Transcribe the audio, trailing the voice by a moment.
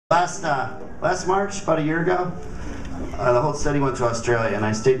Last March, about a year ago, the whole study went to Australia, and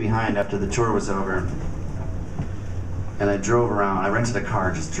I stayed behind after the tour was over. And I drove around. I rented a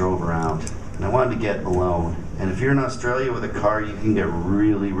car, just drove around. And I wanted to get alone. And if you're in Australia with a car, you can get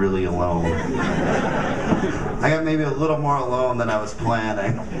really, really alone. I got maybe a little more alone than I was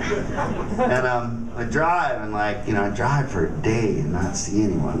planning. And I drive, and I drive for a day and not see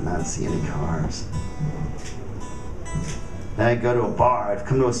anyone, not see any cars. Then I'd go to a bar. I'd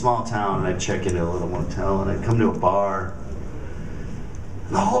come to a small town, and I'd check into a little motel, and I'd come to a bar.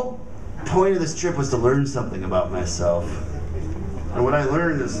 And the whole point of this trip was to learn something about myself. And what I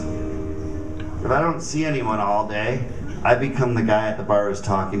learned is, if I don't see anyone all day, I become the guy at the bar who's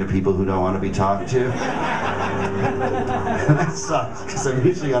talking to people who don't want to be talked to. And that sucks, because I'm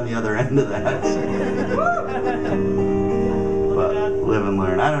usually on the other end of that. But live and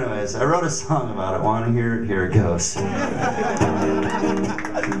learn. Anyways, I wrote a song about it. Want to hear it? Here it goes.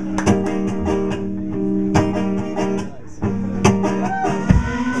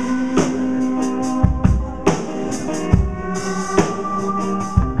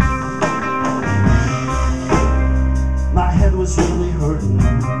 Was really hurting.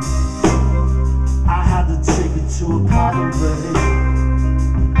 I had to take it to a potty break.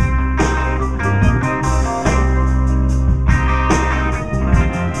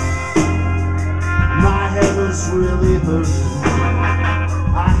 My head was really hurting.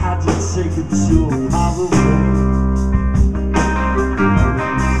 I had to take it to a potty break.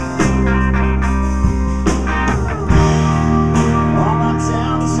 All my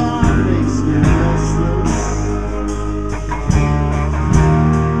downtime makes me restless.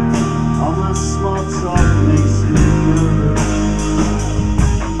 Small talk makes me nervous.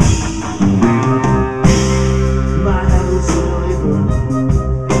 My head was really hurting.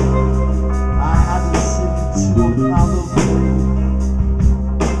 I had to take it to a hollow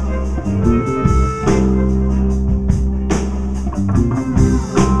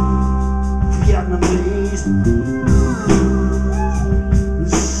Vietnamese,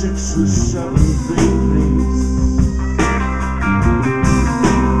 6 or 7 babies.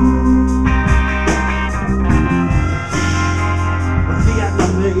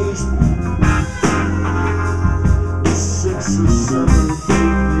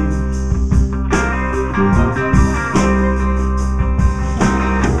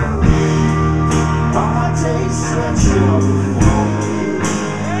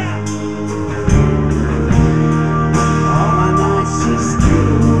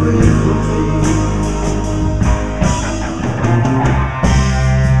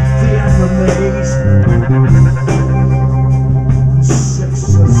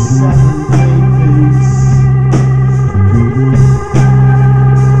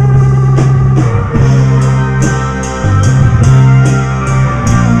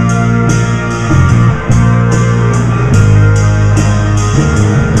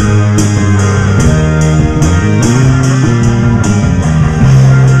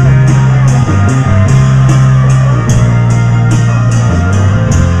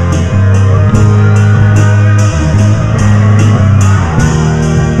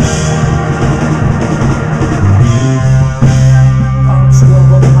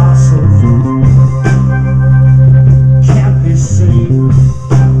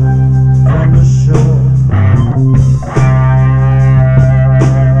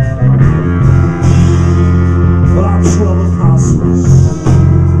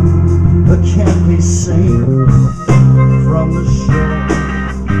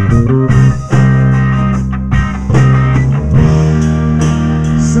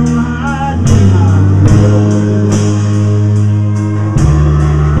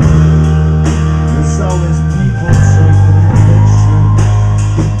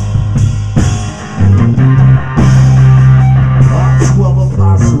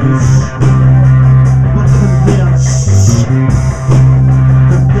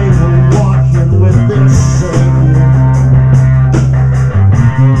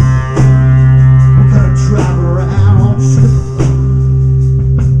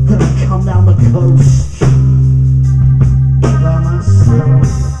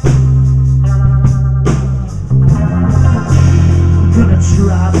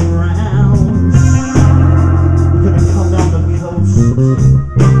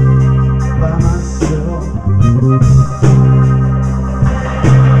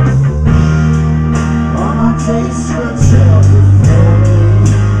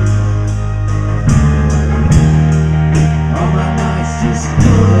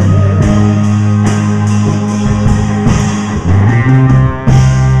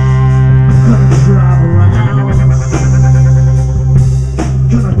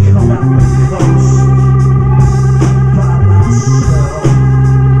 Gonna come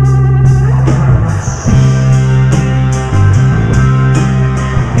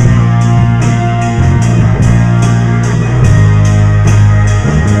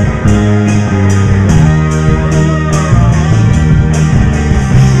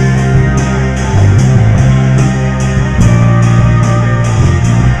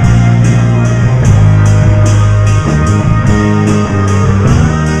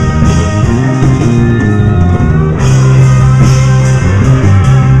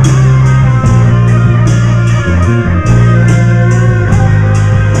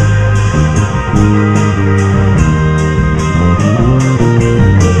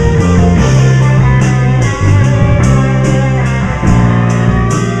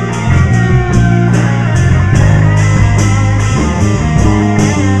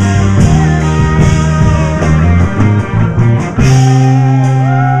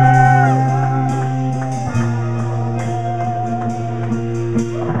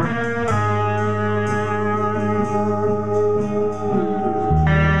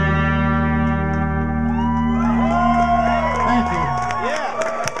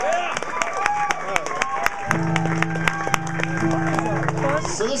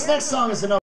This next song is an